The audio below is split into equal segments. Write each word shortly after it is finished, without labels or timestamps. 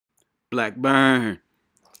Blackburn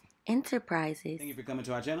Enterprises. Thank you for coming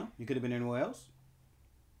to our channel. You could have been anywhere else,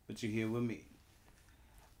 but you're here with me.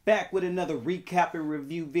 Back with another recap and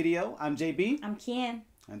review video. I'm JB. I'm Ken.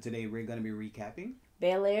 And today we're going to be recapping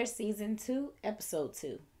Bel-Air Season 2, Episode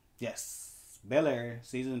 2. Yes. Bel-Air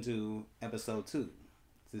Season 2, Episode 2.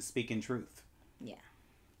 This is Speaking Truth. Yeah.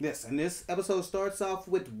 Yes, and this episode starts off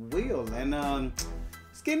with Will, and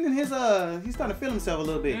he's getting in his he's starting to feel himself a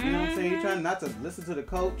little bit. You know what I'm saying? He's trying not to listen to the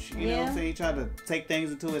coach. You know what I'm saying? He's trying to take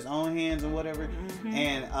things into his own hands and whatever.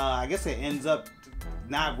 And I guess it ends up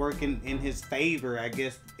not working in his favor, I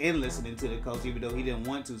guess, in listening to the coach, even though he didn't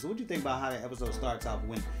want to. So what do you think about how the episode starts off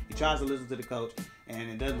when he tries to listen to the coach and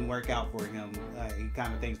it doesn't work out for him? He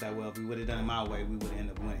kind of thinks that, well, if we would have done it my way, we would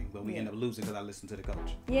end up winning. But we end up losing because I listened to the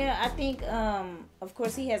coach. Yeah, I think, of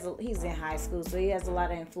course, he's in high school, so he has a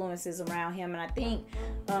lot of influences around him. And I think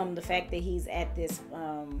the fact that he's at this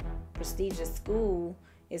prestigious school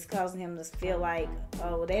is causing him to feel like,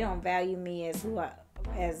 oh, they don't value me as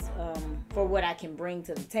for what I can bring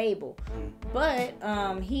to the table. But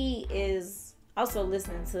he is also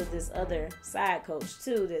listening to this other side coach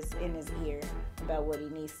too that's in his ear about what he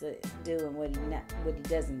needs to do and what he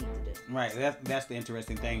doesn't need to do. Right, that's the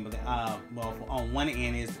interesting thing. But well, on one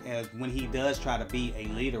end is when he does try to be a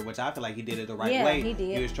leader, which I feel like he did it the right way. He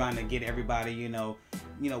did. He was trying to get everybody,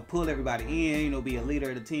 pull everybody in, be a leader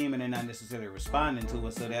of the team, and they're not necessarily responding to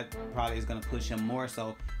it. So that probably is going to push him more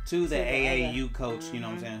so to the AAU coach, you know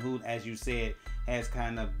what I'm saying, who, as you said, has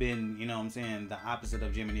kind of been, the opposite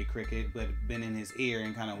of Jiminy Cricket, but been in his ear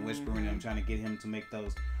and kind of whispering him, trying to get him to make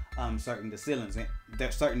those certain decisions,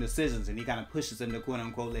 and he kind of pushes him to quote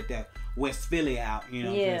unquote let that West Philly out, what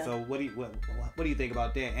I'm saying? So what do you think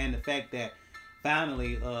about that, and the fact that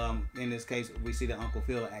finally, in this case, we see that Uncle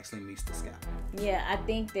Phil actually meets the scout? Yeah, I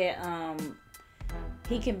think that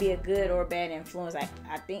he can be a good or bad influence.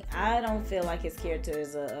 I don't feel like his character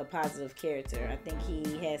is a positive character. I think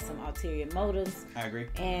he has some ulterior motives. I agree.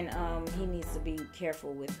 And he needs to be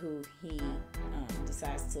careful with who he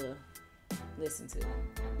decides to listen to.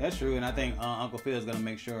 That's true, and I think Uncle Phil is going to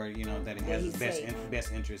make sure that he has his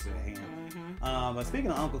best interest at hand. But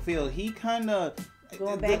speaking of Uncle Phil, he kind of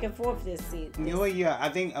going back and forth this season. Yeah, I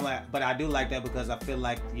think, but I do like that because I feel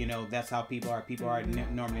like that's how people are. People are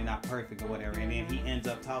normally not perfect or whatever, and then he ends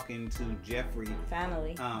up talking to Jeffrey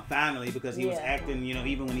finally because he was acting.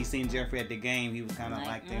 Even when he seen Jeffrey at the game, he was kind of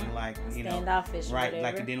standoffish, right? whatever.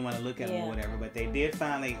 Like he didn't want to look at him or whatever. But they did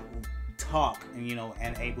finally talk,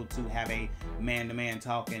 and able to have a man-to-man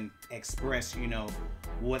talk and express,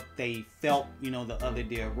 what they felt, the other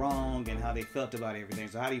did wrong and how they felt about everything.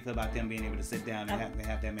 So how do you feel about them being able to sit down and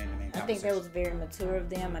have that man-to-man conversation? I think that was very mature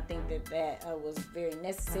of them. I think that was very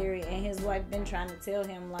necessary. And his wife been trying to tell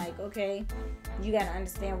him, like, okay, you got to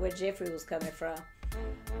understand where Jeffrey was coming from.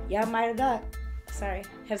 Y'all might have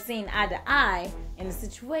seen eye to eye in the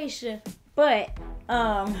situation, but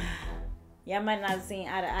y'all might not have seen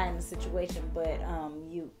eye to eye in the situation, but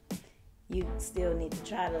you still need to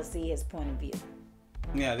try to see his point of view.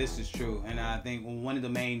 Yeah, this is true, and I think one of the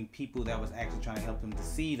main people that was actually trying to help him to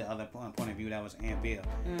see the other point of view, that was Aunt Bill.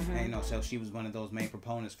 And so she was one of those main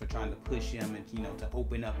proponents for trying to push him and to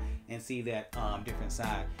open up and see that different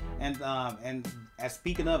side. And as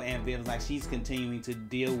speaking of Aunt Bill, like she's continuing to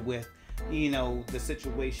deal with the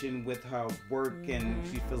situation with her work, and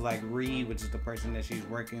she feels like Reed, which is the person that she's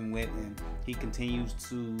working with, and he continues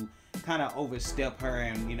to kind of overstep her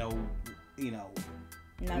and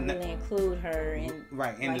not really include her in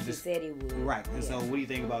like he said he would. Right. And so what do you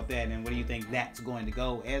think about that, and what do you think that's going to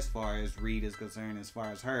go as far as Reed is concerned, as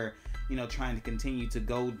far as her trying to continue to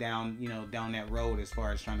go down down that road as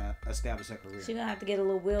far as trying to establish her career? She's gonna have to get a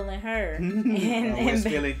little Will in her a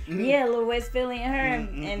little West Philly in her,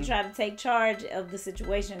 and try to take charge of the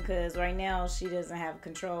situation, because right now she doesn't have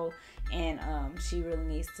control, and she really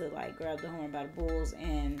needs to like grab the horn by the bulls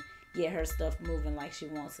and get her stuff moving like she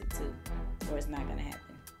wants it to, or it's not gonna happen.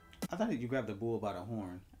 I thought you grabbed the bull by the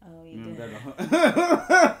horn. Oh, you did.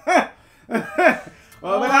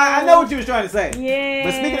 Well, but I know what you was trying to say. Yeah.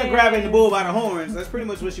 But speaking of grabbing the bull by the horns, that's pretty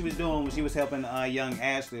much what she was doing when she was helping young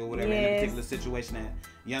Ashley or whatever in a particular situation that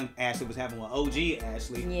young Ashley was having with OG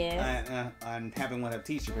Ashley. And having with her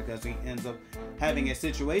teacher, because he ends up having a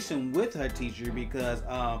situation with her teacher because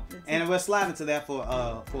and we'll slide into that for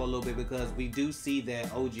a little bit, because we do see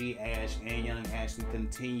that OG Ash and young Ashley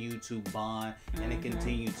continue to bond and they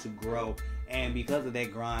continue to grow, and because of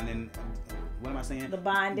that grind and what am I saying? The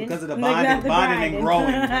bonding. Because of the bonding and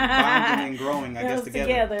growing. Bonding and growing, I guess,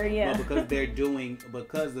 together. Yeah. But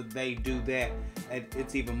because they do that,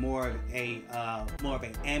 it's even more of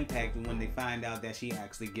an impact when they find out that she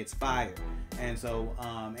actually gets fired. And so,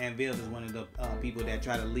 and Viv is one of the people that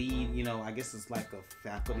try to lead, you know, I guess it's like a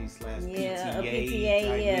faculty / PTA type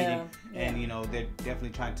meeting. And, you know, they're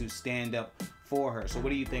definitely trying to stand up for her. So what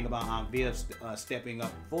do you think about Viv stepping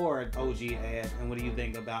up for OG Ash, and what do you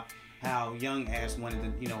think about how young Ash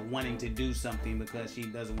wanting to do something because she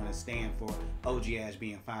doesn't want to stand for OG Ash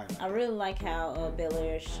being fired? I really like how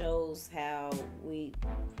Bel-Air shows how we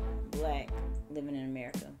black living in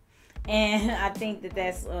America. And I think that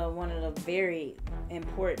that's one of the very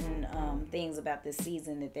important things about this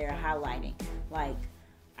season that they're highlighting. Like,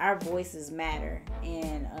 our voices matter,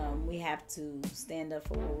 and we have to stand up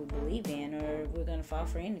for what we believe in, or we're going to fall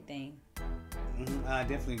for anything. I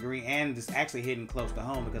definitely agree, and it's actually hitting close to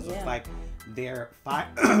home because it's like they're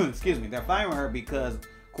they're firing her because,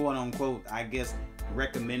 quote unquote, I guess,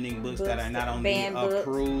 recommending books that are not on the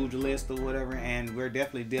approved list or whatever, and we're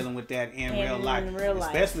definitely dealing with that in real life,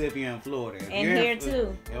 especially if you're in Florida. And here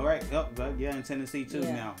too. All right, yeah, in Tennessee too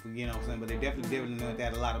now. You know what I'm saying? But they're definitely dealing with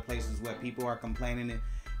that a lot of places where people are complaining and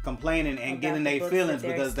about getting their feelings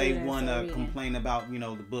because they want to complain about, you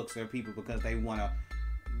know, the books or people because they want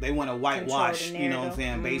to whitewash, you know what I'm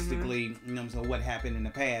saying, basically, you know what I'm saying, what happened in the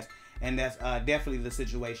past. And that's definitely the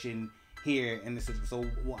situation here in the system. So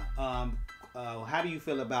how do you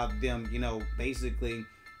feel about them, you know, basically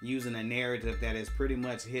using a narrative that is pretty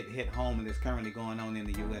much hit home and is currently going on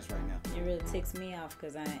in the U.S. right now? It really ticks me off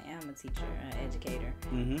because I am a teacher, an educator,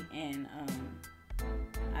 and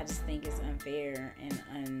I just think it's unfair,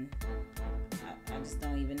 and I just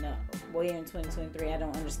don't even know. We're in 2023. I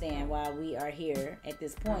don't understand why we are here at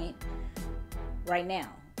this point right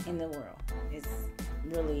now in the world. It's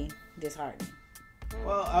really disheartening.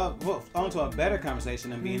 Well, on to a better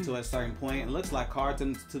conversation and being to a certain point. It looks like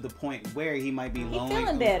Carlton's to the point where he might be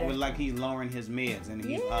feeling better. Like he's lowering his meds, and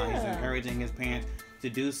he's encouraging his parents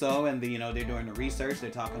to do so. And you know, they're doing the research,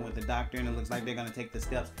 they're talking with the doctor, and it looks like they're going to take the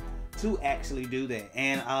steps to actually do that.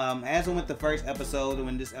 And as with the first episode,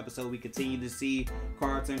 in this episode, we continue to see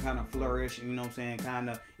Carlton kind of flourish, you know what I'm saying, kind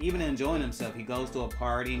of even enjoying himself. He goes to a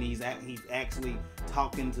party and he's actually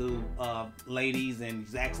talking to ladies, and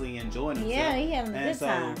he's actually enjoying himself. Yeah, he having a good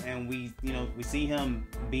time. And we see him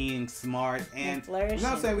being smart and flourishing. You know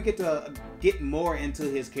what I'm saying, we get to get more into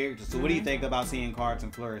his character. So what do you think about seeing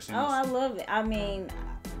Carlton flourishing? Oh, I love it. I mean,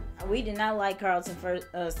 we did not like Carlton for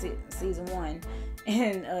season 1,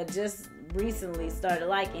 and just recently started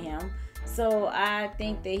liking him. So I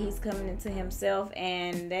think that he's coming into himself,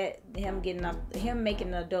 and that him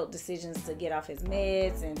making adult decisions to get off his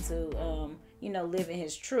meds and to live in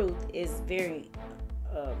his truth is very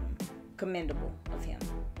commendable of him.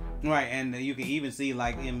 Right, and you can even see,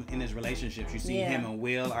 like, in his relationships, you see him and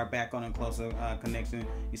Will are back on a closer connection.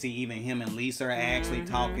 You see even him and Lisa are actually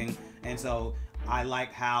talking, and so I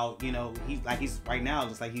like how, you know, he's right now,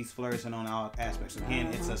 it's like he's flourishing on all aspects. Again,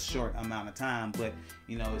 it's a short amount of time, but,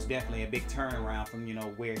 you know, it's definitely a big turnaround from, you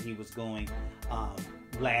know, where he was going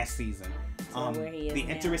last season. Where he is the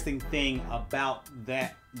now. Interesting thing about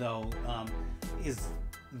that, though, is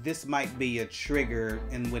this might be a trigger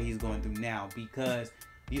in what he's going through now, because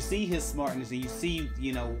you see his smartness, and you see,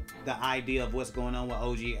 you know, the idea of what's going on with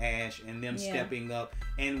OG Ash and them stepping up,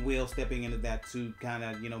 and Will stepping into that to kind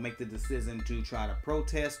of, you know, make the decision to try to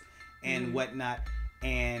protest and whatnot.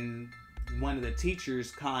 And one of the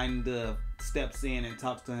teachers kind of steps in and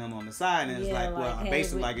talks to him on the side, and it's like, well, hey,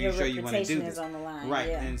 basically, like, are you sure you want to do this? On the line.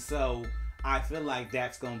 Right. Yeah. And so I feel like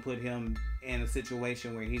that's going to put him in a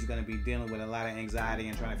situation where he's going to be dealing with a lot of anxiety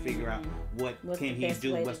and trying to figure out what's can he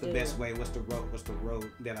do, what's the best way, what's the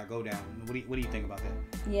road that I go down. What do you think about that?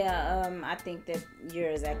 Yeah, I think that you're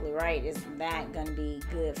exactly right. It's not going to be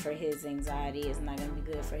good for his anxiety. It's not going to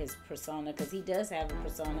be good for his persona, because he does have a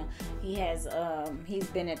persona. He has he's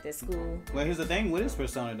been at this school. Well, here's the thing with his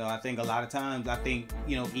persona, though. I think a lot of times,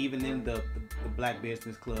 you know, even in the Black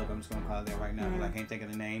Business Club, I'm just going to call it that right now because I can't think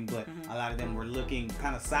of the name, but a lot of them were looking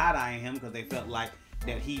kind of side-eyeing him because they felt like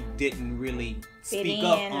that he didn't really speak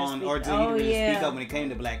up on, or didn't really speak up when it came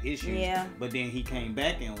to black issues. Yeah. But then he came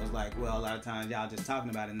back and was like, well, a lot of times y'all just talking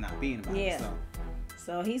about it and not being about it.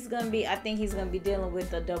 So he's going to be, I think he's going to be dealing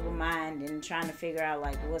with a double mind and trying to figure out,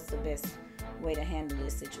 like, what's the best way to handle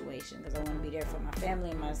this situation, because I want to be there for my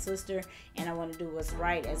family and my sister, and I want to do what's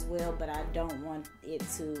right as well, but I don't want it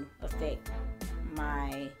to affect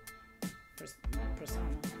my persona.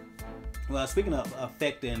 Well, speaking of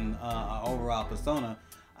affecting overall persona,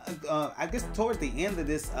 I guess towards the end of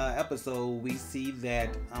this episode, we see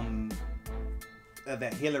that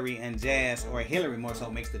that Hillary and Jazz, or Hillary more so,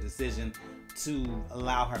 makes the decision to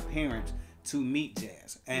allow her parents to meet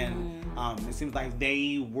Jazz. And it seems like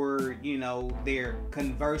they were, they're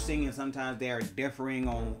conversing, and sometimes they are differing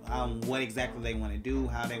on what exactly they want to do,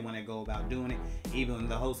 how they want to go about doing it. Even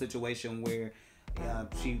the whole situation where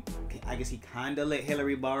I guess he kind of let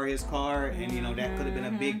Hillary borrow his car, and that could have been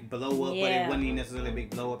a big blow up, but it wasn't even necessarily a big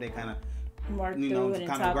blow up. They kind of worked through it and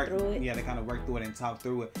talked through it. Yeah, they kind of worked through it and talked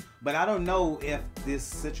through it. But I don't know if this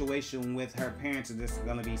situation with her parents is just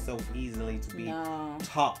going to be so easily to be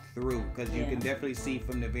talked through, because you can definitely see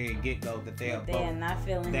from the very get-go that they are not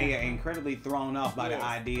feeling they are incredibly thrown off by the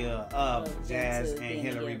idea of Jazz and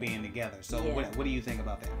Hillary being together. So what do you think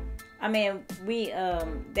about that? I mean,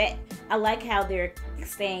 I like how they're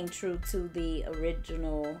staying true to the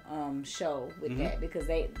original show with that, because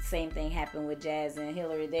same thing happened with Jazz and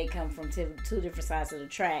Hillary. They come from two different sides of the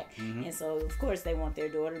track, and so of course they want their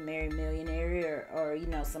daughter to marry a millionaire or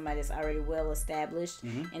somebody that's already well established,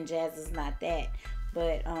 and Jazz is not that.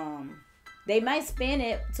 But they might spin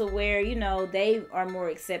it to where they are more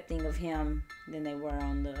accepting of him than they were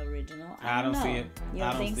on the original. I don't see it. You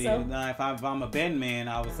don't think see so? It. If I'm a betting man,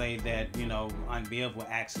 I would say that Aunt Viv will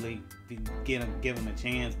actually give him a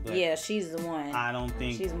chance. But yeah, she's the one. I don't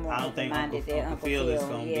think Uncle Phil is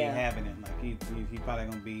gonna be having it. Like he's probably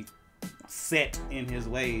gonna be set in his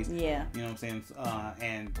ways. Yeah. You know what I'm saying?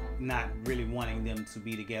 And not really wanting them to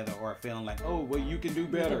be together, or feeling like, oh, well, you can do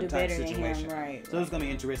better type situation. Right. So it's going to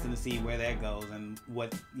be interesting to see where that goes, and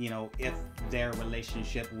what, if their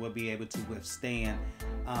relationship will be able to withstand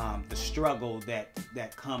the struggle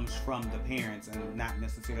that comes from the parents, and not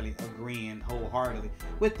necessarily agreeing wholeheartedly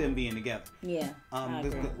with them being together. Yeah.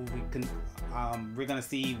 We're going to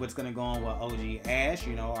see what's going to go on with OG Ash.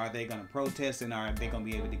 Are they going to protest, and are they going to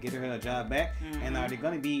be able to get her a job back? And are there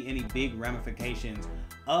going to be any big ramifications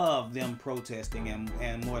of them protesting,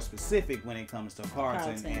 and more specific when it comes to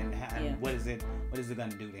Carlton and what is it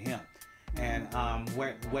going to do to him? And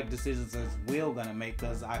what decisions is Will gonna make?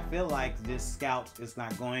 Because I feel like this scout is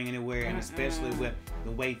not going anywhere, and especially with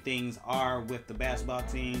the way things are with the basketball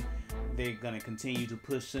team, they're gonna continue to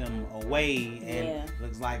push him away. And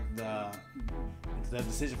looks like the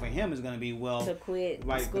decision for him is gonna be to quit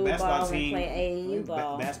like school the basketball ball team, and play AAU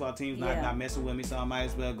ball. Basketball team's not messing with me, so I might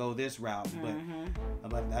as well go this route.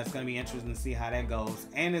 But that's gonna be interesting to see how that goes,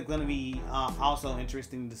 and it's gonna be also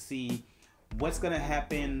interesting to see what's going to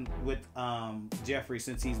happen with Jeffrey,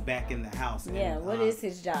 since he's back in the house. And, what is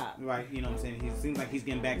his job? Right, you know what I'm saying? He seems like he's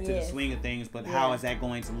getting back to the swing of things, but how is that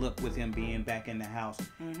going to look with him being back in the house?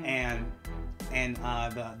 And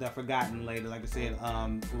the forgotten lady, like I said,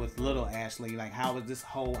 with little Ashley, like how is this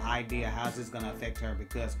whole idea, how's this going to affect her?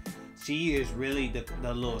 Because she is really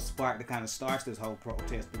the little spark that kind of starts this whole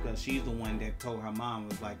protest, because she's the one that told her mom,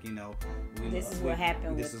 was like, this is what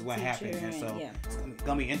happened. This is what happened. And so it's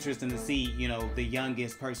going to be interesting to see, the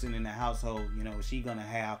youngest person in the household, is she going to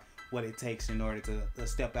have what it takes in order to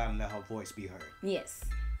step out and let her voice be heard? Yes.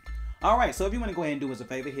 All right, so if you want to go ahead and do us a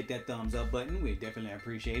favor, hit that thumbs up button. We definitely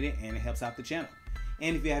appreciate it, and it helps out the channel.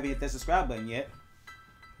 And if you haven't hit that subscribe button yet,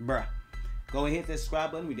 go ahead and hit that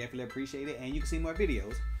subscribe button. We definitely appreciate it, and you can see more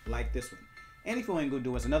videos like this one. And if you want to go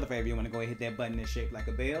do us another favor, you want to go ahead and hit that button that's shaped like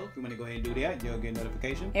a bell. If you want to go ahead and do that, you'll get a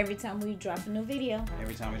notification every time we drop a new video.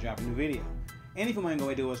 And if you want to go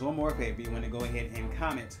ahead and do us one more favor, you want to go ahead and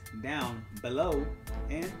comment down below.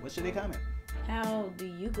 And what should they comment? How do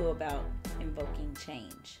you go about invoking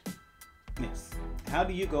change? Yes. How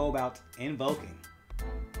do you go about invoking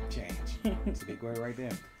change? That's a big word right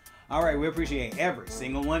there. All right, we appreciate every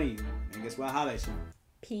single one of you. And guess what? I'll holler at you.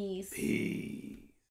 Peace. Peace.